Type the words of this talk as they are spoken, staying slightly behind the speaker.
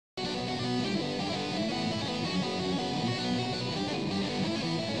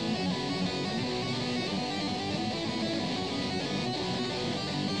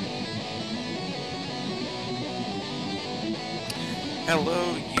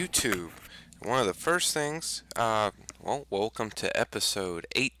Hello, YouTube. One of the first things, welcome to episode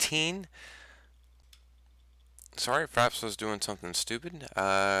 18. Sorry, perhaps I was doing something stupid.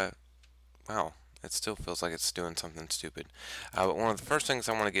 Wow, it still feels like it's doing something stupid. But one of the first things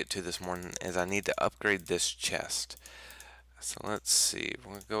I want to get to this morning is I need to upgrade this chest. So let's see. We're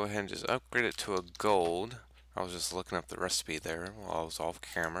going to go ahead and just upgrade it to a gold. I was just looking up the recipe there while I was off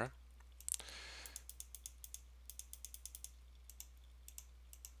camera.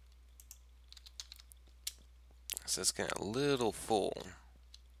 So it's getting a little full.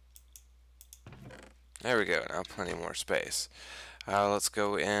 There we go, now plenty more space. Let's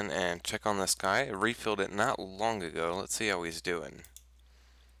go in and check on this guy. I refilled it not long ago. Let's see how he's doing.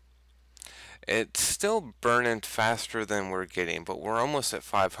 It's still burning faster than we're getting, but we're almost at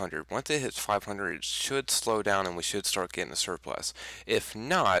 500. Once it hits 500, it should slow down and we should start getting a surplus. If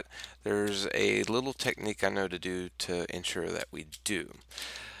not, there's a little technique I know to do to ensure that we do.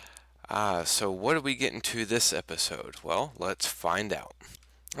 So what are we getting to this episode? Well, let's find out.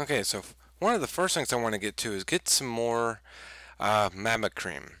 Okay, so one of the first things I want to get to is get some more magma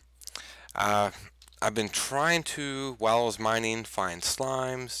cream. I've been trying to, while I was mining, find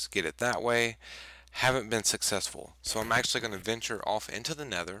slimes, get it that way. Haven't been successful. So I'm actually going to venture off into the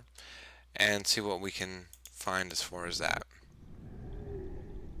nether and see what we can find as far as that.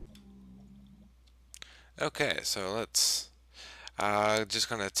 Okay, so let's just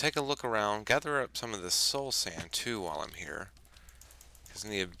going to take a look around, gather up some of the soul sand too while I'm here. Because I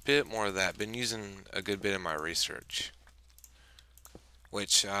need a bit more of that. Been using a good bit in my research.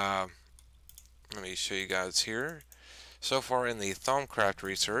 Which, let me show you guys here. So far in the Thaumcraft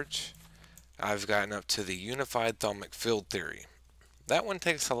research, I've gotten up to the Unified Thaumic Field Theory. That one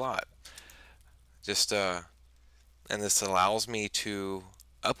takes a lot. And this allows me to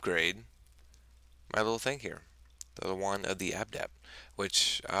upgrade my little thing here. The one of the Abdep,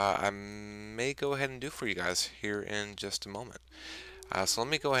 which I may go ahead and do for you guys here in just a moment. So let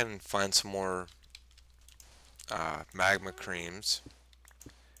me go ahead and find some more magma creams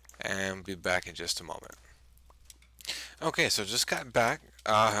and be back in just a moment. Okay, so just got back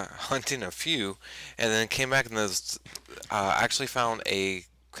hunting a few, and then came back and actually found a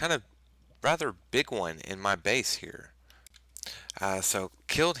kind of rather big one in my base here. So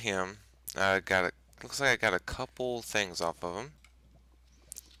killed him. Looks like I got a couple things off of him.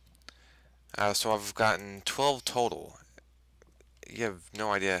 So I've gotten 12 total. You have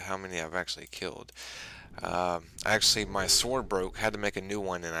no idea how many I've actually killed. Actually, my sword broke, had to make a new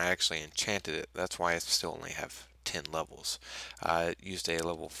one, and I actually enchanted it. That's why I still only have 10 levels. I used a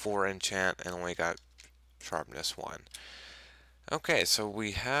level 4 enchant and only got sharpness 1. Okay, so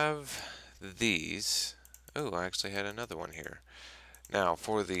we have these. Oh, I actually had another one here. Now,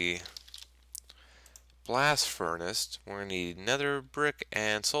 for the blast furnace, we're going to need nether brick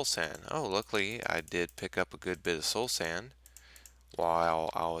and soul sand. Oh, luckily, I did pick up a good bit of soul sand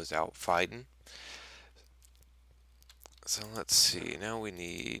while I was out fighting. So let's see, now we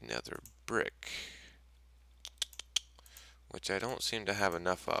need nether brick, which I don't seem to have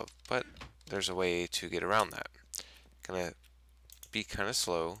enough of, but there's a way to get around that. Gonna be kind of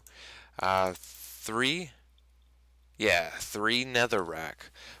slow. Three netherrack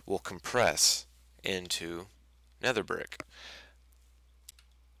will compress into nether brick.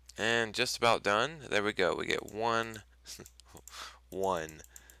 And just about done. There we go. We get one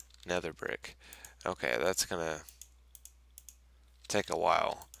nether brick. Okay, that's gonna take a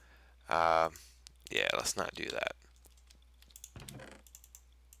while. Yeah, let's not do that.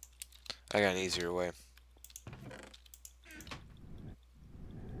 I got an easier way.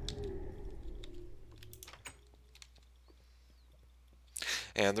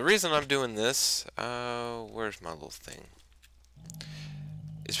 And the reason I'm doing this, where's my little thing?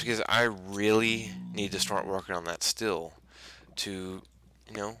 Is because I really need to start working on that still to,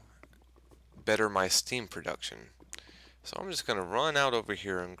 better my steam production. So I'm just going to run out over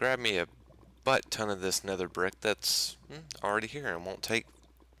here and grab me a butt ton of this nether brick that's already here and won't take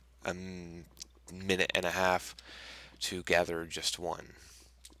a minute and a half to gather just one.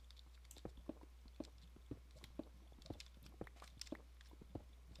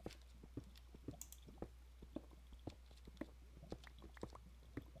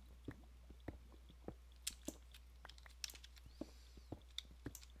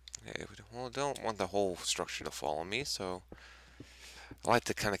 Okay, well, I don't want the whole structure to follow me, so I like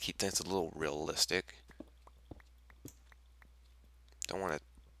to kind of keep things a little realistic. Don't want to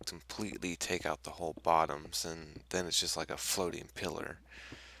completely take out the whole bottoms, and then it's just like a floating pillar,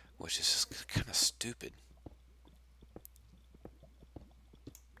 which is just kind of stupid.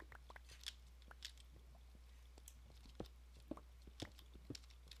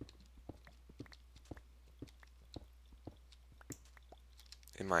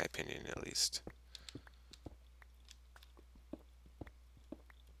 in my opinion at least.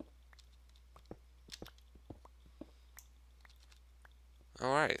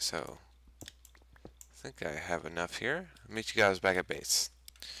 Alright, so I think I have enough here. I'll meet you guys back at base.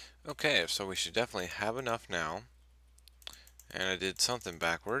 Okay, so we should definitely have enough now. And I did something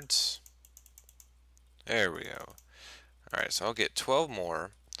backwards. There we go. Alright, so I'll get 12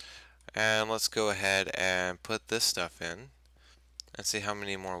 more. And let's go ahead and put this stuff in and see how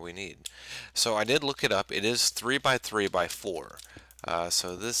many more we need. So I did look it up. It is 3 by 3 by 4.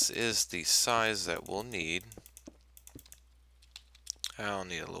 So this is the size that we'll need. I'll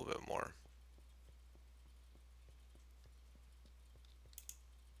need a little bit more.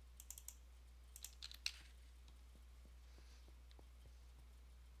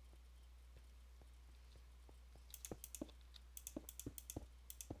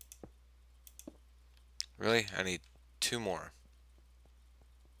 Really? I need 2 more.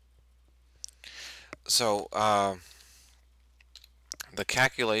 So, the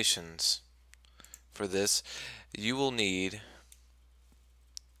calculations for this, you will need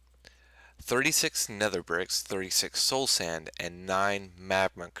 36 nether bricks, 36 soul sand, and 9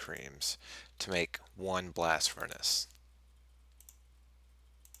 magma creams to make 1 blast furnace.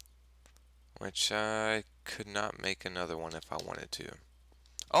 Which I could not make another one if I wanted to.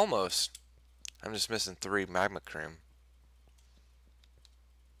 Almost. I'm just missing 3 magma cream.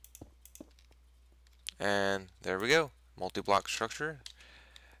 And there we go. Multi-block structure.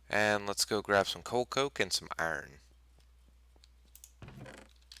 And let's go grab some coal coke and some iron.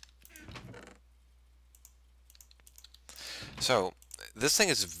 So, this thing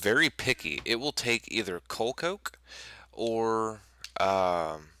is very picky. It will take either coal coke or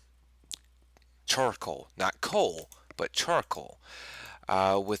charcoal. Not coal, but charcoal.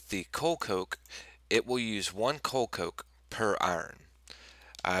 With the coal coke, it will use 1 coal coke per iron.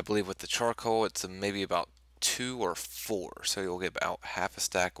 I believe with the charcoal, it's maybe about 2 or 4. So you'll get about half a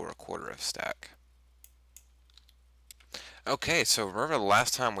stack or a quarter of a stack. Okay, so remember the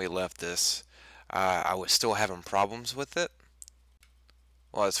last time we left this, I was still having problems with it?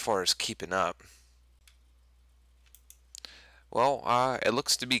 Well, as far as keeping up. Well, it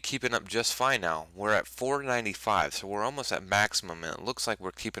looks to be keeping up just fine now. We're at 495, so we're almost at maximum, and it looks like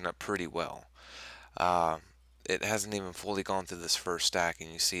we're keeping up pretty well. It hasn't even fully gone through this first stack,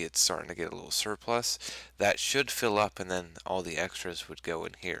 and you see it's starting to get a little surplus. That should fill up, and then all the extras would go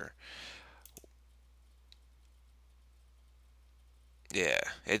in here. Yeah,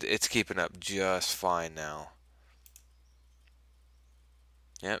 it's keeping up just fine now.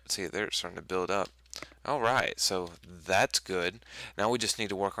 Yep, see there, it's starting to build up. Alright, so that's good. Now we just need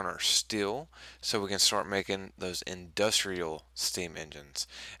to work on our steel so we can start making those industrial steam engines.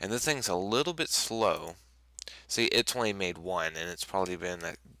 And this thing's a little bit slow. See, it's only made 1, and it's probably been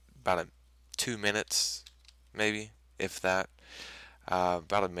about 2 minutes, maybe, if that.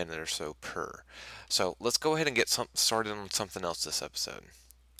 About a minute or so per. So let's go ahead and get started on something else this episode.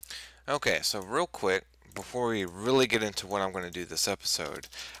 Okay, so real quick, before we really get into what I'm going to do this episode,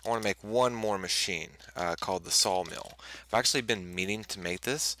 I want to make one more machine called the sawmill. I've actually been meaning to make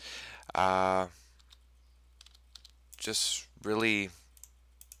this. Just really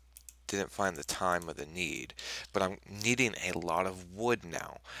didn't find the time or the need. But I'm needing a lot of wood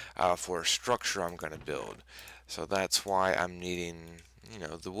now for a structure I'm going to build. So that's why I'm needing,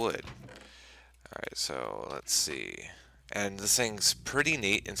 the wood. Alright, so let's see. And this thing's pretty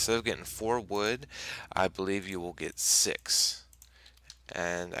neat. Instead of getting 4 wood, I believe you will get 6.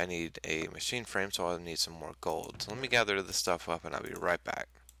 And I need a machine frame, so I'll need some more gold. So let me gather this stuff up and I'll be right back.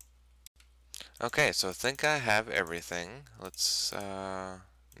 Okay, so I think I have everything. Let's,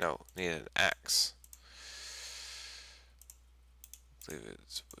 no, need an axe. I believe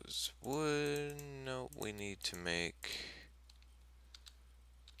it was wood. No, we need to make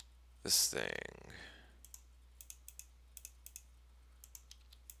this thing.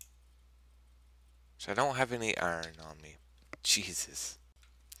 So I don't have any iron on me. Jesus.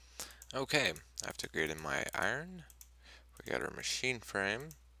 Okay, I have to grade in my iron. We got our machine frame.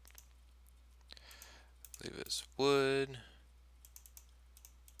 I believe it's wood.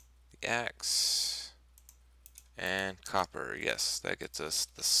 The axe. And copper. Yes, that gets us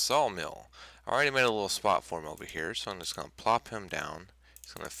the sawmill. I already made a little spot for him over here, so I'm just going to plop him down.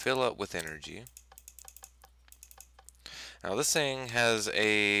 He's going to fill up with energy. Now this thing has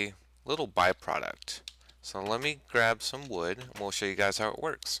a little byproduct. So let me grab some wood and we'll show you guys how it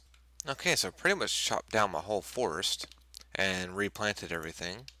works. Okay, so pretty much chopped down my whole forest and replanted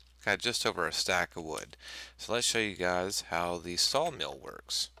everything. Got just over a stack of wood. So let's show you guys how the sawmill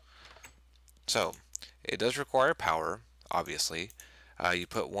works. So it does require power, obviously. You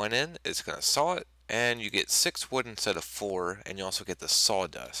put one in, it's going to saw it, and you get 6 wood instead of 4, and you also get the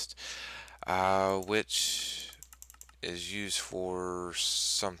sawdust, which is used for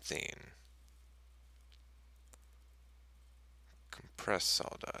something. Compressed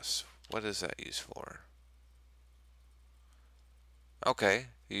sawdust. What is that used for? Okay,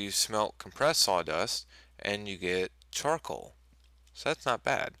 you smelt compressed sawdust and you get charcoal. So that's not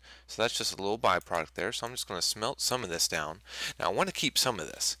bad. So that's just a little byproduct there. So I'm just going to smelt some of this down. Now I want to keep some of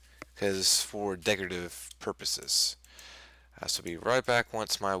this because for decorative purposes. So be right back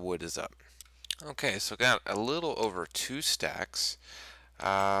once my wood is up. Okay, so got a little over 2 stacks.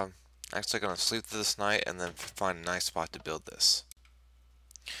 Actually going to sleep through this night and then find a nice spot to build this.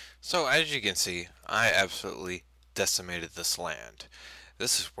 So as you can see, I absolutely decimated this land.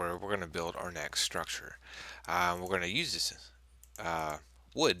 This is where we're going to build our next structure. We're going to use this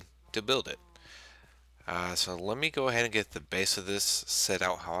wood to build it. So let me go ahead and get the base of this set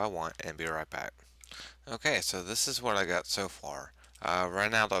out how I want and be right back. Okay, so this is what I got so far.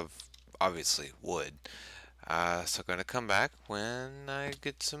 Ran out of, obviously, wood. So going to come back when I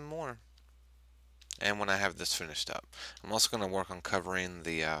get some more. And when I have this finished up. I'm also going to work on covering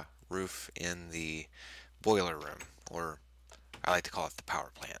the roof in the boiler room, or I like to call it the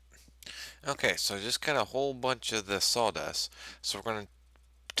power plant. Okay, so I just got a whole bunch of the sawdust, so we're going to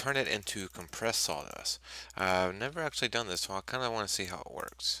turn it into compressed sawdust. I've never actually done this, so I kind of want to see how it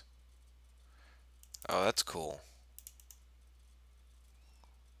works. Oh, that's cool.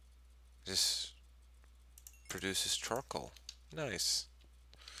 Just produces charcoal. Nice.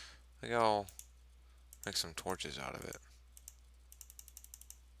 I think I'll make some torches out of it.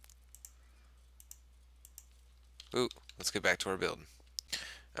 Ooh, let's get back to our build.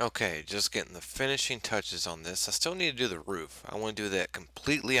 Okay, just getting the finishing touches on this. I still need to do the roof. I want to do that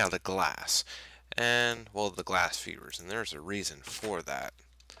completely out of glass. And, well, the glass fibers, and there's a reason for that.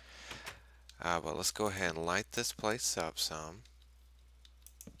 But let's go ahead and light this place up some.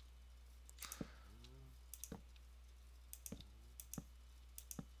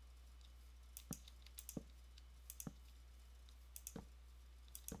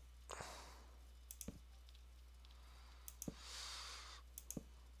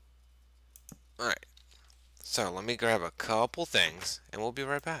 Alright, so let me grab a couple things, and we'll be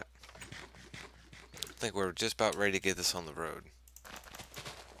right back. I think we're just about ready to get this on the road.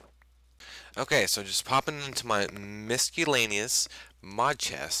 Okay, so just popping into my miscellaneous mod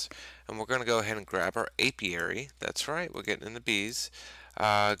chest, and we're going to go ahead and grab our apiary. That's right, we're getting into bees.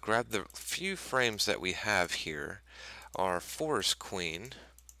 Grab the few frames that we have here. Our forest queen.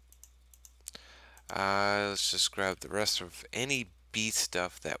 Let's just grab the rest of any bee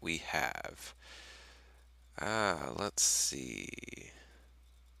stuff that we have. Let's see.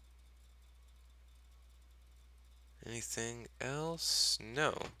 Anything else?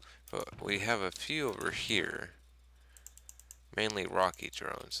 No. But we have a few over here. Mainly rocky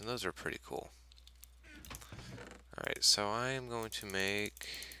drones, and those are pretty cool. Alright, so I am going to make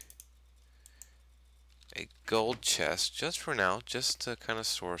a gold chest just for now, just to kind of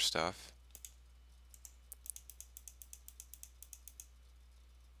store stuff.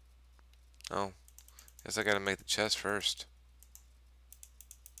 Oh, guess I gotta make the chest first.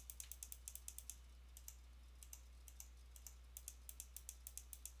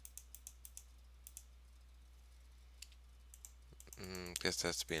 Guess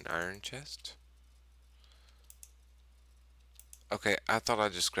that's to be an iron chest. Okay, I thought I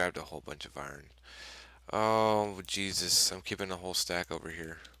just grabbed a whole bunch of iron. Oh, Jesus, I'm keeping a whole stack over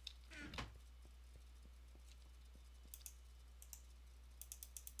here.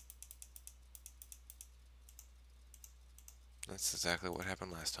 That's exactly what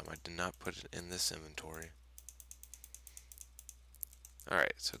happened last time. I did not put it in this inventory.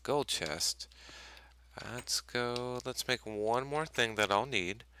 Alright, so gold chest. Let's make one more thing that I'll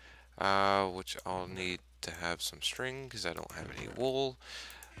need. Which I'll need to have some string because I don't have any wool.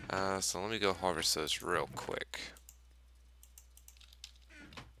 So let me go harvest those real quick.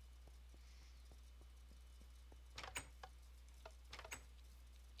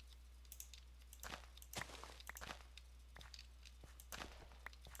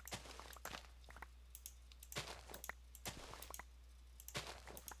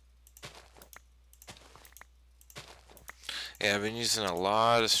 Yeah, I've been using a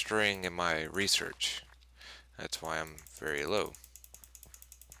lot of string in my research. That's why I'm very low.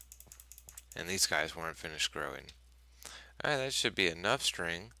 And these guys weren't finished growing. Alright, that should be enough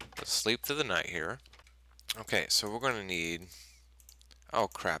string. Let's sleep through the night here. Okay, so we're going to need... Oh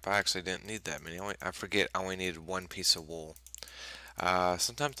crap, I actually didn't need that many. I forget I only needed one piece of wool.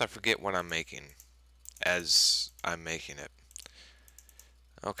 Sometimes I forget what I'm making as I'm making it.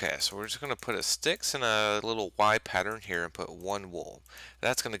 Okay, so we're just going to put a sticks and a little Y pattern here and put one wool.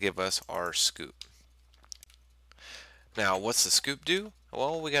 That's going to give us our scoop. Now, what's the scoop do?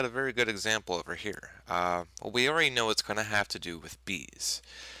 Well, we got a very good example over here. Well, we already know it's going to have to do with bees.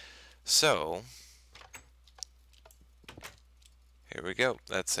 So, here we go.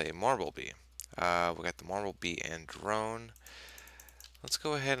 That's a marble bee. We got the marble bee and drone. Let's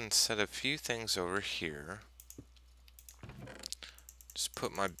go ahead and set a few things over here. Just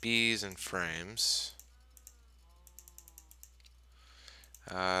put my bees in frames.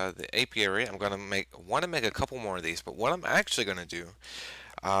 The apiary, I'm gonna want to make a couple more of these, but what I'm actually gonna do,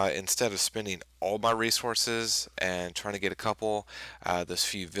 instead of spending all my resources and trying to get a couple, those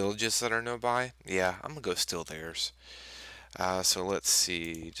few villages that are nearby, yeah, I'm gonna go steal theirs. So let's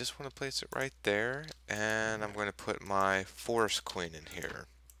see, just want to place it right there, and I'm going to put my forest queen in here.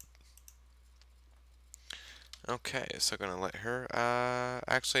 Okay, so I'm going to let her,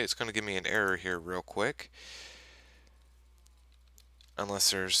 actually it's going to give me an error here real quick,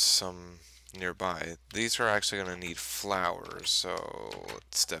 unless there's some nearby. These are actually going to need flowers, so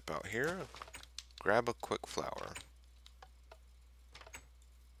let's step out here, grab a quick flower.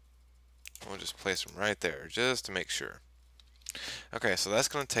 We'll just place them right there, just to make sure. Okay, so that's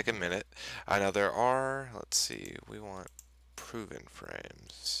going to take a minute. Now there are, let's see, we want proven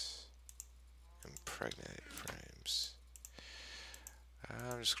frames, impregnated frames.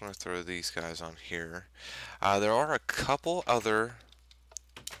 I'm just going to throw these guys on here. There are a couple other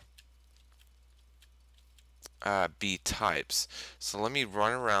bee types, so let me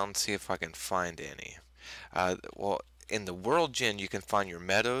run around and see if I can find any. Well, in the World Gen, you can find your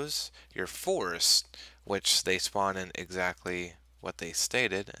meadows, your forests, which they spawn in exactly what they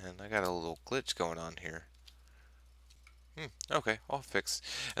stated, and I got a little glitch going on here. Okay, all fixed.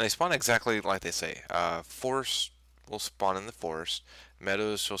 And they spawn exactly like they say. Forest will spawn in the forest,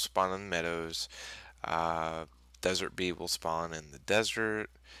 meadows will spawn in the meadows, uh, desert bee will spawn in the desert,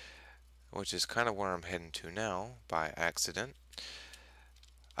 which is kind of where I'm heading to now by accident.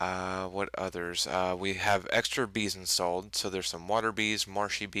 What others? We have extra bees installed, so there's some water bees,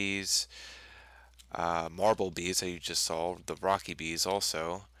 marshy bees, marble bees that you just saw, the rocky bees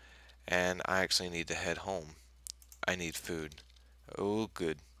also, and I actually need to head home. I need food. Oh,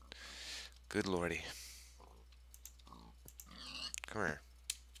 good. Good lordy. Come here.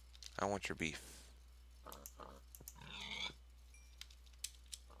 I want your beef.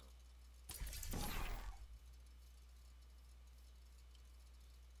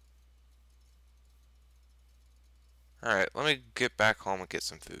 Alright, let me get back home and get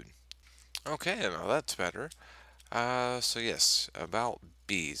some food. Okay, now that's better. So yes, about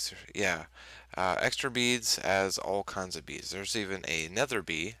bees. Yeah, extra beads as all kinds of bees. There's even a nether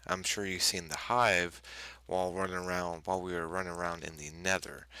bee. I'm sure you've seen the hive while we were running around in the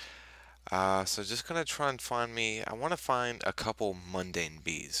nether. So just gonna try and find me. I want to find a couple mundane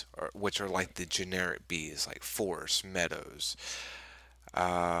bees, which are like the generic bees, like forests, meadows.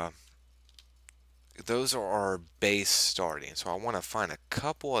 Uh, those are our base starting. So I want to find a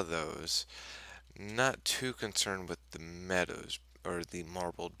couple of those. Not too concerned with the meadows or the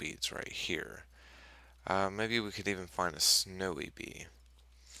marbled beads right here. Maybe we could even find a snowy bee.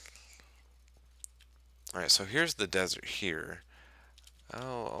 Alright, so here's the desert here.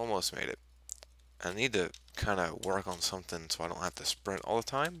 Oh, almost made it. I need to kind of work on something so I don't have to sprint all the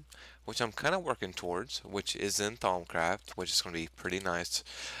time, which I'm kind of working towards, which is in Thaumcraft, which is going to be pretty nice,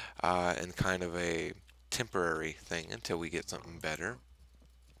 and kind of a temporary thing until we get something better.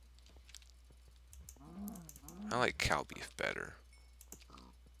 I like cow beef better.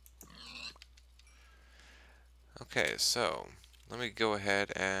 Okay, so let me go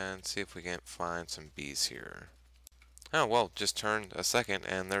ahead and see if we can't find some bees here. Oh, well, just turned a second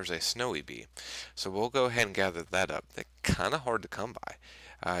and there's a snowy bee. So we'll go ahead and gather that up. They're kind of hard to come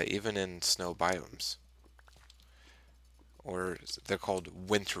by, even in snow biomes. Or they're called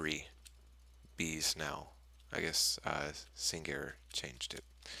wintry bees now. I guess Singer changed it.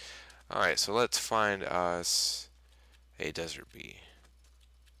 Alright, so let's find us a desert bee.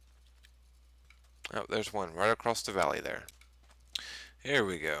 Oh, there's one right across the valley there. Here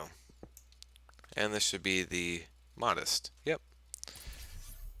we go. And this should be the modest. Yep.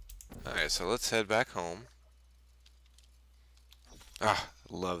 Alright, so let's head back home. Ah,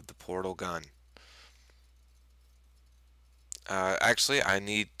 love the portal gun. Actually, I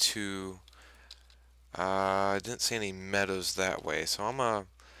need to... I didn't see any meadows that way, so I'm gonna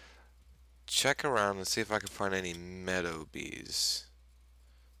check around and see if I can find any meadow bees.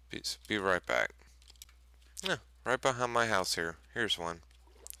 Be right back. Yeah, right behind my house here. Here's one.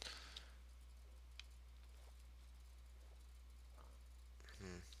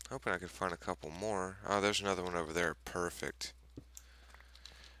 Hoping I could find a couple more. Oh, there's another one over there. Perfect.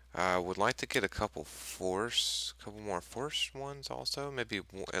 Would like to get a couple more forest ones also. Maybe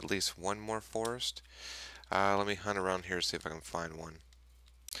at least one more forest. Let me hunt around here, see if I can find one.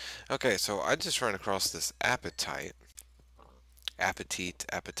 Okay, so I just ran across this apatite.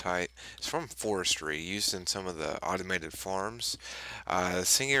 Apatite. It's from forestry, used in some of the automated farms.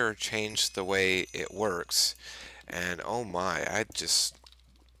 Singular changed the way it works, and oh my,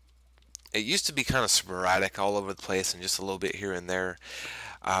 it used to be kind of sporadic all over the place and just a little bit here and there.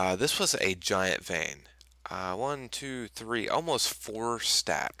 This was a giant vein. One, two, three, almost 4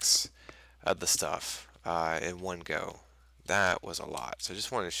 stacks of the stuff in one go. That was a lot. So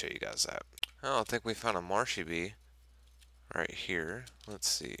just wanted to show you guys that. Oh, I think we found a marshy bee right here. Let's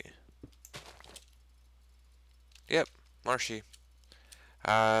see. Yep, marshy.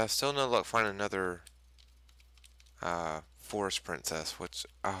 Still no luck finding another forest princess, which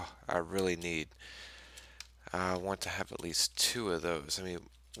I really need. I want to have at least 2 of those. I mean,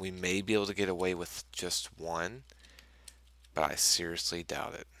 we may be able to get away with just one, but I seriously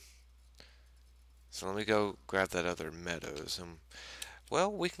doubt it. So let me go grab that other meadows.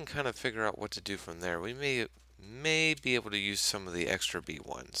 Well, we can kind of figure out what to do from there. We may be able to use some of the extra bee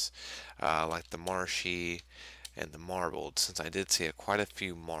ones, like the marshy and the marbled, since I did see quite a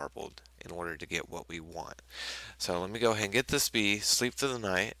few marbled in order to get what we want. So let me go ahead and get this bee, sleep through the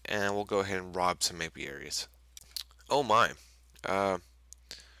night, and we'll go ahead and rob some apiaries. Oh my, what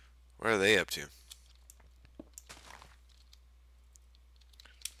are they up to?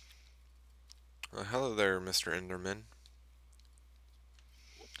 Well, hello there, Mr. Enderman.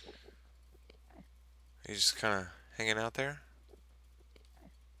 Are you just kind of hanging out there?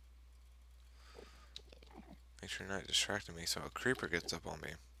 Make sure you're not distracting me so a creeper gets up on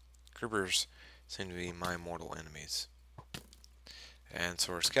me. Creepers seem to be my mortal enemies. And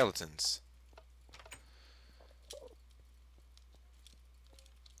so are skeletons.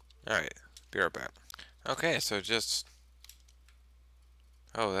 Alright, be right back. Okay, so just...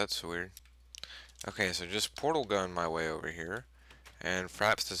 Oh, that's weird. Okay, so just portal gun my way over here. And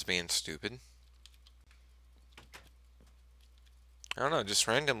Fraps is being stupid. I don't know, just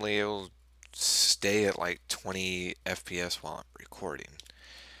randomly it'll stay at like 20 FPS while I'm recording.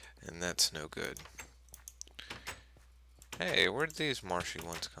 And that's no good. Hey, where did these marshy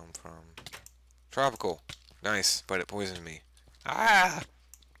ones come from? Tropical. Nice, but it poisoned me. Ah!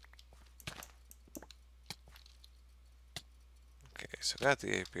 Okay, so got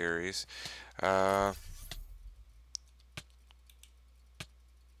the apiaries.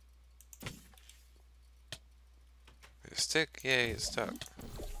 Stick? Yay, it's stuck.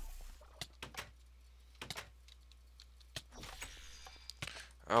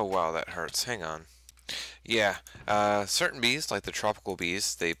 Oh wow, that hurts. Hang on. Yeah, certain bees, like the tropical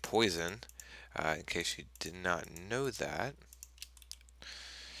bees, they poison. In case you did not know that.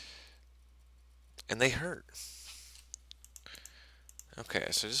 And they hurt. Okay,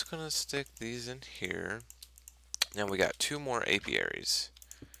 so just gonna stick these in here. Now we got 2 more apiaries.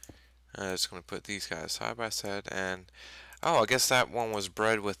 Just gonna put these guys side by side, and oh, I guess that one was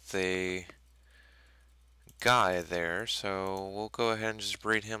bred with the guy there, so we'll go ahead and just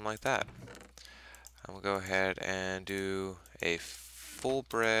breed him like that. I'm gonna go ahead and do a full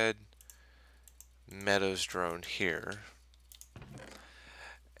bred meadows drone here,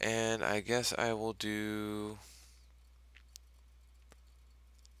 and I guess I will do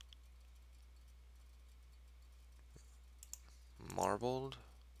marbled.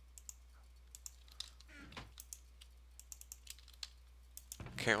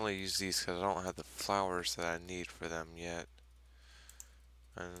 Can't really use these because I don't have the flowers that I need for them yet.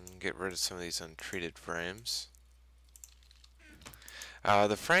 And get rid of some of these untreated frames.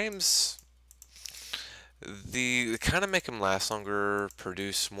 The frames, they kind of make them last longer,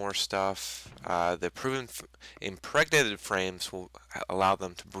 produce more stuff. The impregnated frames will allow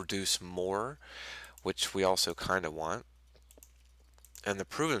them to produce more, which we also kind of want. And the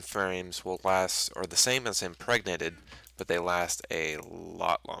proven frames will last, or the same as impregnated, but they last a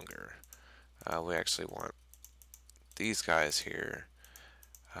lot longer. We actually want these guys here.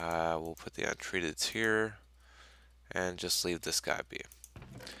 We'll put the untreateds here and just leave this guy be.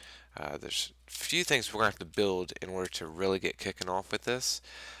 There's a few things we're going to have to build in order to really get kicking off with this.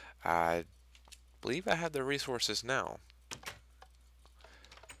 I believe I have the resources now.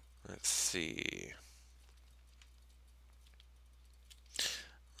 Let's see.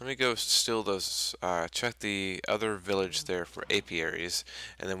 Let me go steal those, check the other village there for apiaries,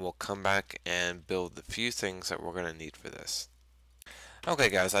 and then we'll come back and build the few things that we're going to need for this. Okay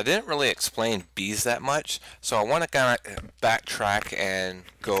guys, I didn't really explain bees that much, so I want to kind of backtrack and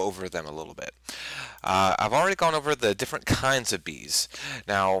go over them a little bit. I've already gone over the different kinds of bees.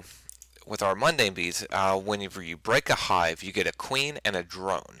 Now, with our mundane bees, whenever you break a hive, you get a queen and a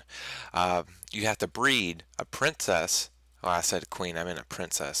drone. You have to breed a princess. Well, I said queen, I meant a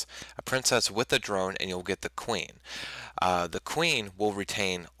princess. A princess with a drone, and you'll get the queen. The queen will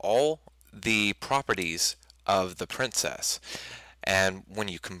retain all the properties of the princess. And when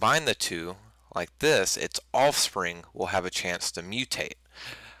you combine the two, like this, its offspring will have a chance to mutate.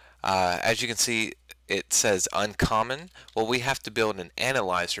 As you can see, it says uncommon. Well, we have to build an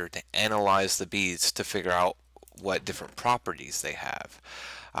analyzer to analyze the bees to figure out what different properties they have,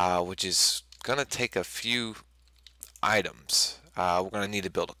 which is going to take a few items. We're going to need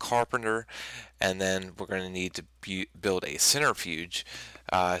to build a carpenter, and then we're going to need to build a centrifuge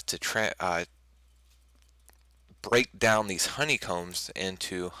to break down these honeycombs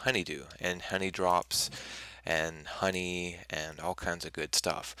into honeydew and honey drops and honey and all kinds of good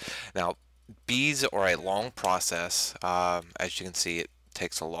stuff. Now, bees are a long process. As you can see, it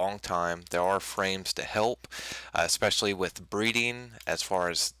takes a long time. There are frames to help, especially with breeding as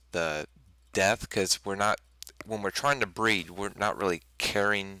far as the death, because when we're trying to breed, we're not really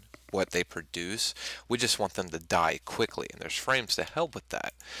caring what they produce. We just want them to die quickly, and there's frames to help with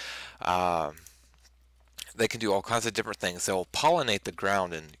that. They can do all kinds of different things. They'll pollinate the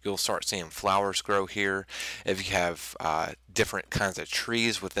ground, and you'll start seeing flowers grow here. If you have different kinds of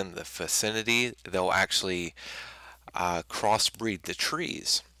trees within the vicinity, they'll actually crossbreed the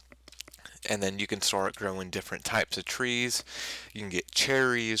trees. And then you can start growing different types of trees. You can get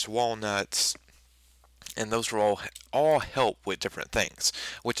cherries, walnuts, and those will all help with different things,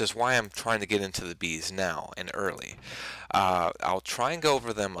 which is why I'm trying to get into the bees now and early. I'll try and go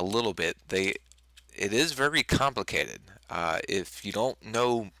over them a little bit. It is very complicated. If you don't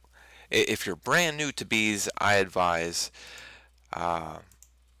know, if you're brand new to bees, I advise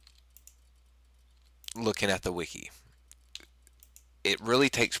looking at the wiki. It really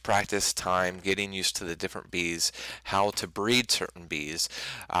takes practice, time, getting used to the different bees, how to breed certain bees.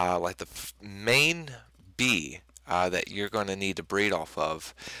 Like the main bee that you're going to need to breed off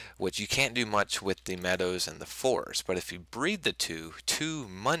of, which you can't do much with the meadows and the forests, but if you breed the two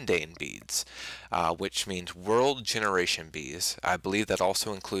mundane bees, which means world generation bees, I believe that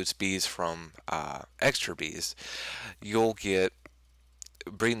also includes bees from extra bees, you'll get,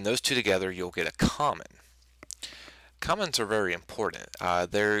 breeding those two together, you'll get a common. Commons are very important.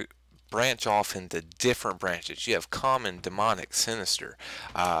 They're branch off into different branches. You have common, demonic, sinister.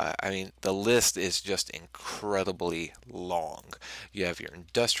 I mean, the list is just incredibly long. You have your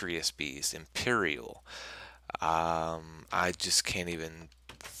industrious bees, imperial. I just can't even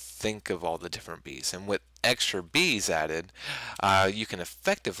think of all the different bees. And with extra bees added, you can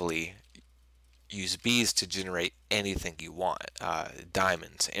effectively use bees to generate anything you want.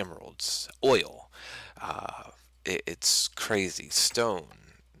 Diamonds, emeralds, oil. It's crazy. Stone.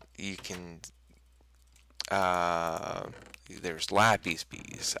 You can there's lapis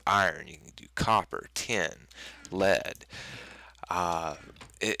bees, iron, you can do copper, tin, lead.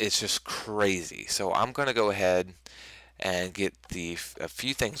 It's just crazy. So I'm going to go ahead and get a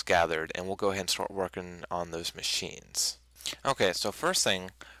few things gathered, and we'll go ahead and start working on those machines. Okay, so first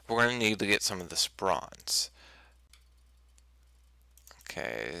thing, we're going to need to get some of this bronze.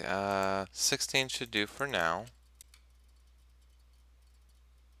 Okay, 16 should do for now.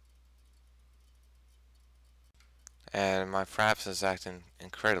 And my Fraps is acting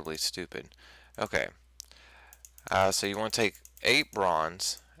incredibly stupid. Okay, so you want to take 8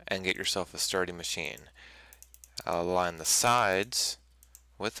 bronze and get yourself a sturdy machine. Align the sides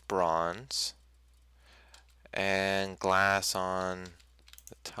with bronze and glass on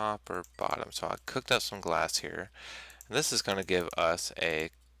the top or bottom. So I cooked up some glass here. And this is going to give us a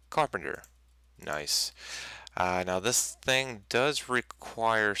carpenter. Nice. Now this thing does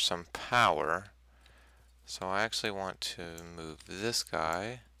require some power. So I actually want to move this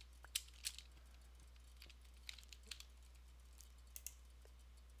guy.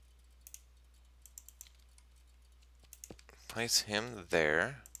 Place him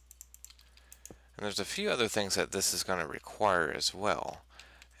there. And there's a few other things that this is going to require as well.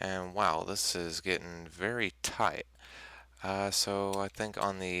 And wow, this is getting very tight. So I think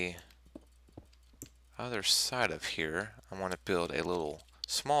on the other side of here, I want to build a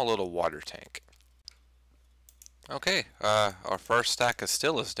small little water tank. Okay, our first stack of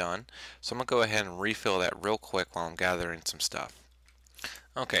still is done, so I'm going to go ahead and refill that real quick while I'm gathering some stuff.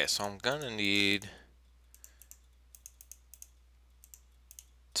 Okay, so I'm going to need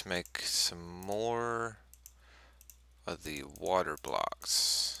to make some more of the water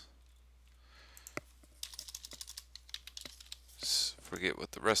blocks. Forget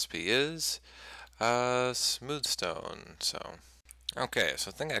what the recipe is. Smooth stone. So, okay, so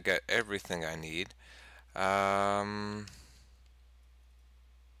I think I got everything I need.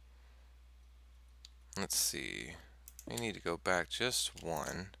 Let's see. We need to go back just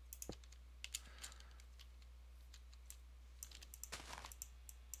one.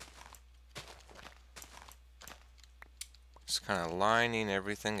 Just kind of lining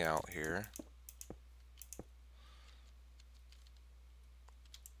everything out here.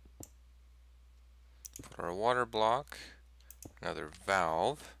 Put our water block, another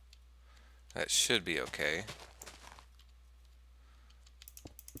valve. That should be okay.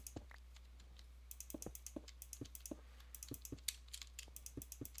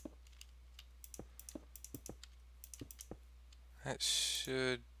 That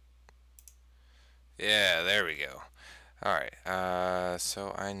should... Yeah, there we go. Alright,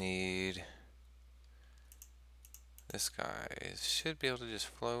 so I need... This guy should be able to just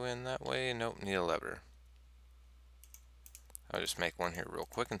flow in that way. Nope, need a lever. I'll just make one here real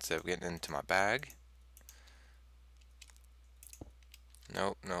quick instead of getting into my bag.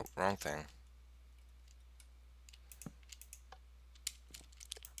 Nope, nope, wrong thing.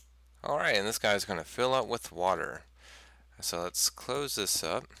 Alright, and this guy's going to fill up with water. So let's close this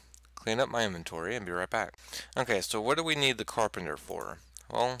up, clean up my inventory, and be right back. Okay, so what do we need the carpenter for?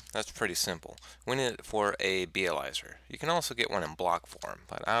 Well, that's pretty simple. We need it for a Beealyzer. You can also get one in block form,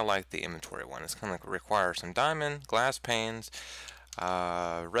 but I like the inventory one. It's going to require some diamond, glass panes,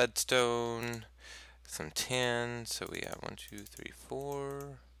 redstone, some tin. So we have 1, 2, 3,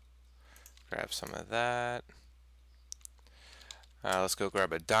 4. Grab some of that. Let's go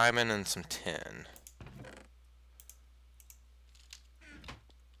grab a diamond and some tin.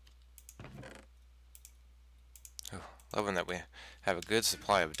 Loving that we have a good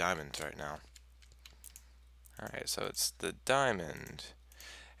supply of diamonds right now. Alright, so it's the diamond.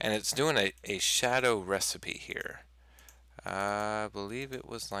 And it's doing a shadow recipe here. I believe it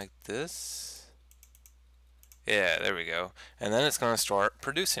was like this. Yeah, there we go. And then it's going to start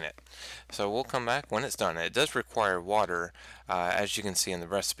producing it. So we'll come back when it's done. It does require water, as you can see in the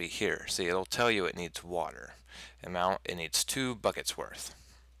recipe here. See, it'll tell you it needs water. Amount, it needs 2 buckets worth.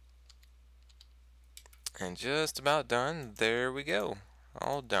 And just about done. There we go.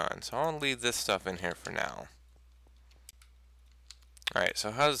 All done. So I'll leave this stuff in here for now. Alright, so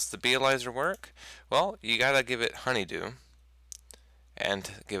how does the Beealyzer work? Well, you gotta give it honeydew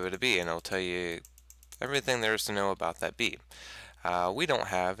and give it a bee, and it'll tell you everything there is to know about that bee. We don't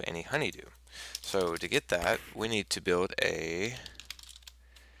have any honeydew. So to get that, we need to build a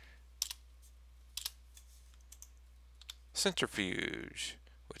centrifuge,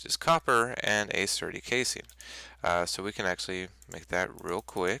 which is copper and a sturdy casing. So we can actually make that real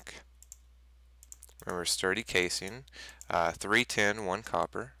quick. Remember, sturdy casing, 3 tin, 1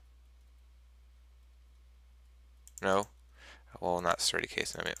 copper. No, well, not sturdy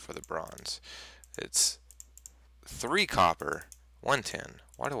casing, I meant for the bronze. It's 3 copper, 1 tin.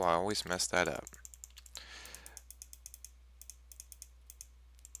 Why do I always mess that up?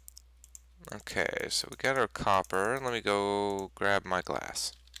 Okay, so we got our copper. Let me go grab my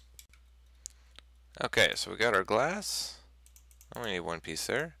glass. Okay, so we got our glass. Only need 1 piece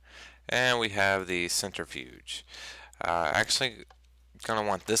there. And we have the centrifuge. Actually, gonna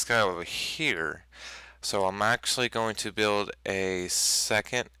want this guy over here. So I'm actually going to build a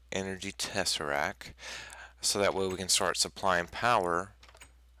second energy tesseract, so that way we can start supplying power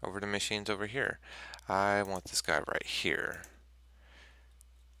over to machines over here. I want this guy right here.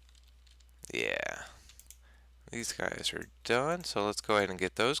 Yeah. These guys are done, so let's go ahead and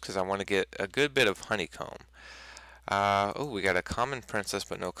get those because I want to get a good bit of honeycomb. Oh, we got a common princess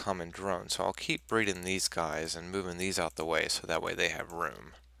but no common drone, so I'll keep breeding these guys and moving these out the way so that way they have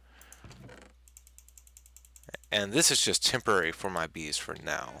room. And this is just temporary for my bees for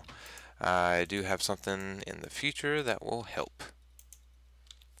now. I do have something in the future that will help.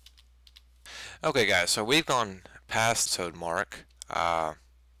 Okay guys, so we've gone past the episode mark. Hang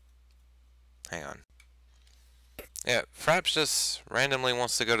on. Yeah, Fraps just randomly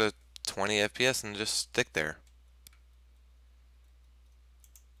wants to go to 20 FPS and just stick there.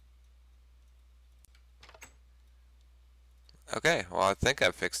 Okay, well I think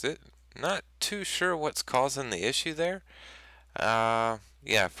I fixed it. Not too sure what's causing the issue there. Yeah,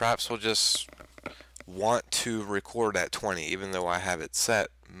 Fraps will just want to record at 20 even though I have it set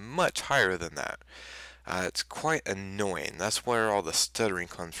much higher than that. It's quite annoying. That's where all the stuttering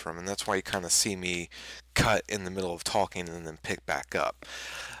comes from, and that's why you kind of see me cut in the middle of talking and then pick back up.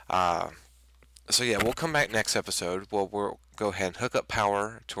 So yeah, we'll come back next episode. We'll go ahead and hook up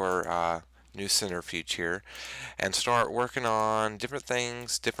power to our new centrifuge here and start working on different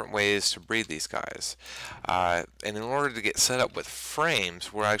things, different ways to breed these guys. And in order to get set up with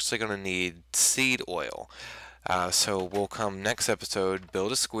frames, we're actually going to need seed oil. So we'll come next episode,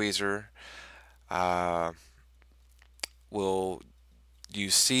 build a squeezer. Uh, we'll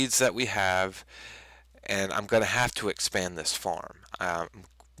use seeds that we have, and I'm going to have to expand this farm.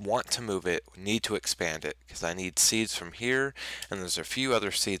 Want to move it, need to expand it because I need seeds from here, and there's a few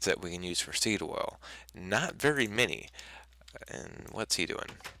other seeds that we can use for seed oil. Not very many. And what's he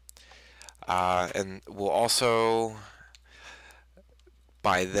doing? And we'll also,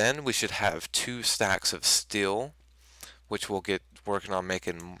 by then, we should have 2 stacks of steel, which we'll get working on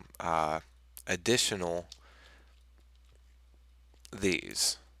making additional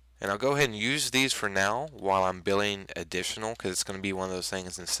these. And I'll go ahead and use these for now while I'm building additional, because it's going to be one of those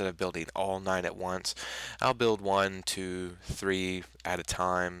things, instead of building all 9 at once, I'll build 1, 2, 3 at a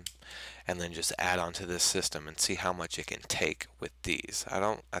time, and then just add on to this system and see how much it can take with these.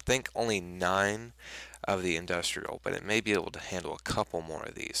 I think only 9 of the industrial, but it may be able to handle a couple more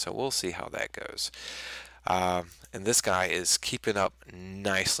of these, so we'll see how that goes. And this guy is keeping up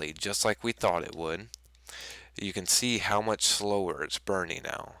nicely, just like we thought it would. You can see how much slower it's burning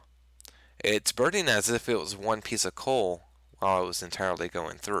now. It's burning as if it was one piece of coal while it was entirely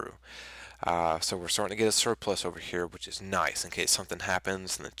going through. So we're starting to get a surplus over here, which is nice in case something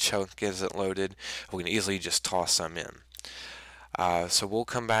happens and the chunk isn't loaded. We can easily just toss some in. So we'll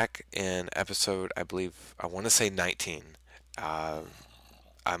come back in episode, I believe, I want to say 19.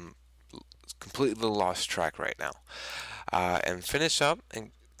 I'm completely lost track right now. And finish up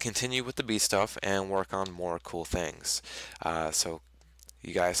and continue with the bee stuff and work on more cool things. So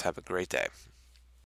you guys have a great day.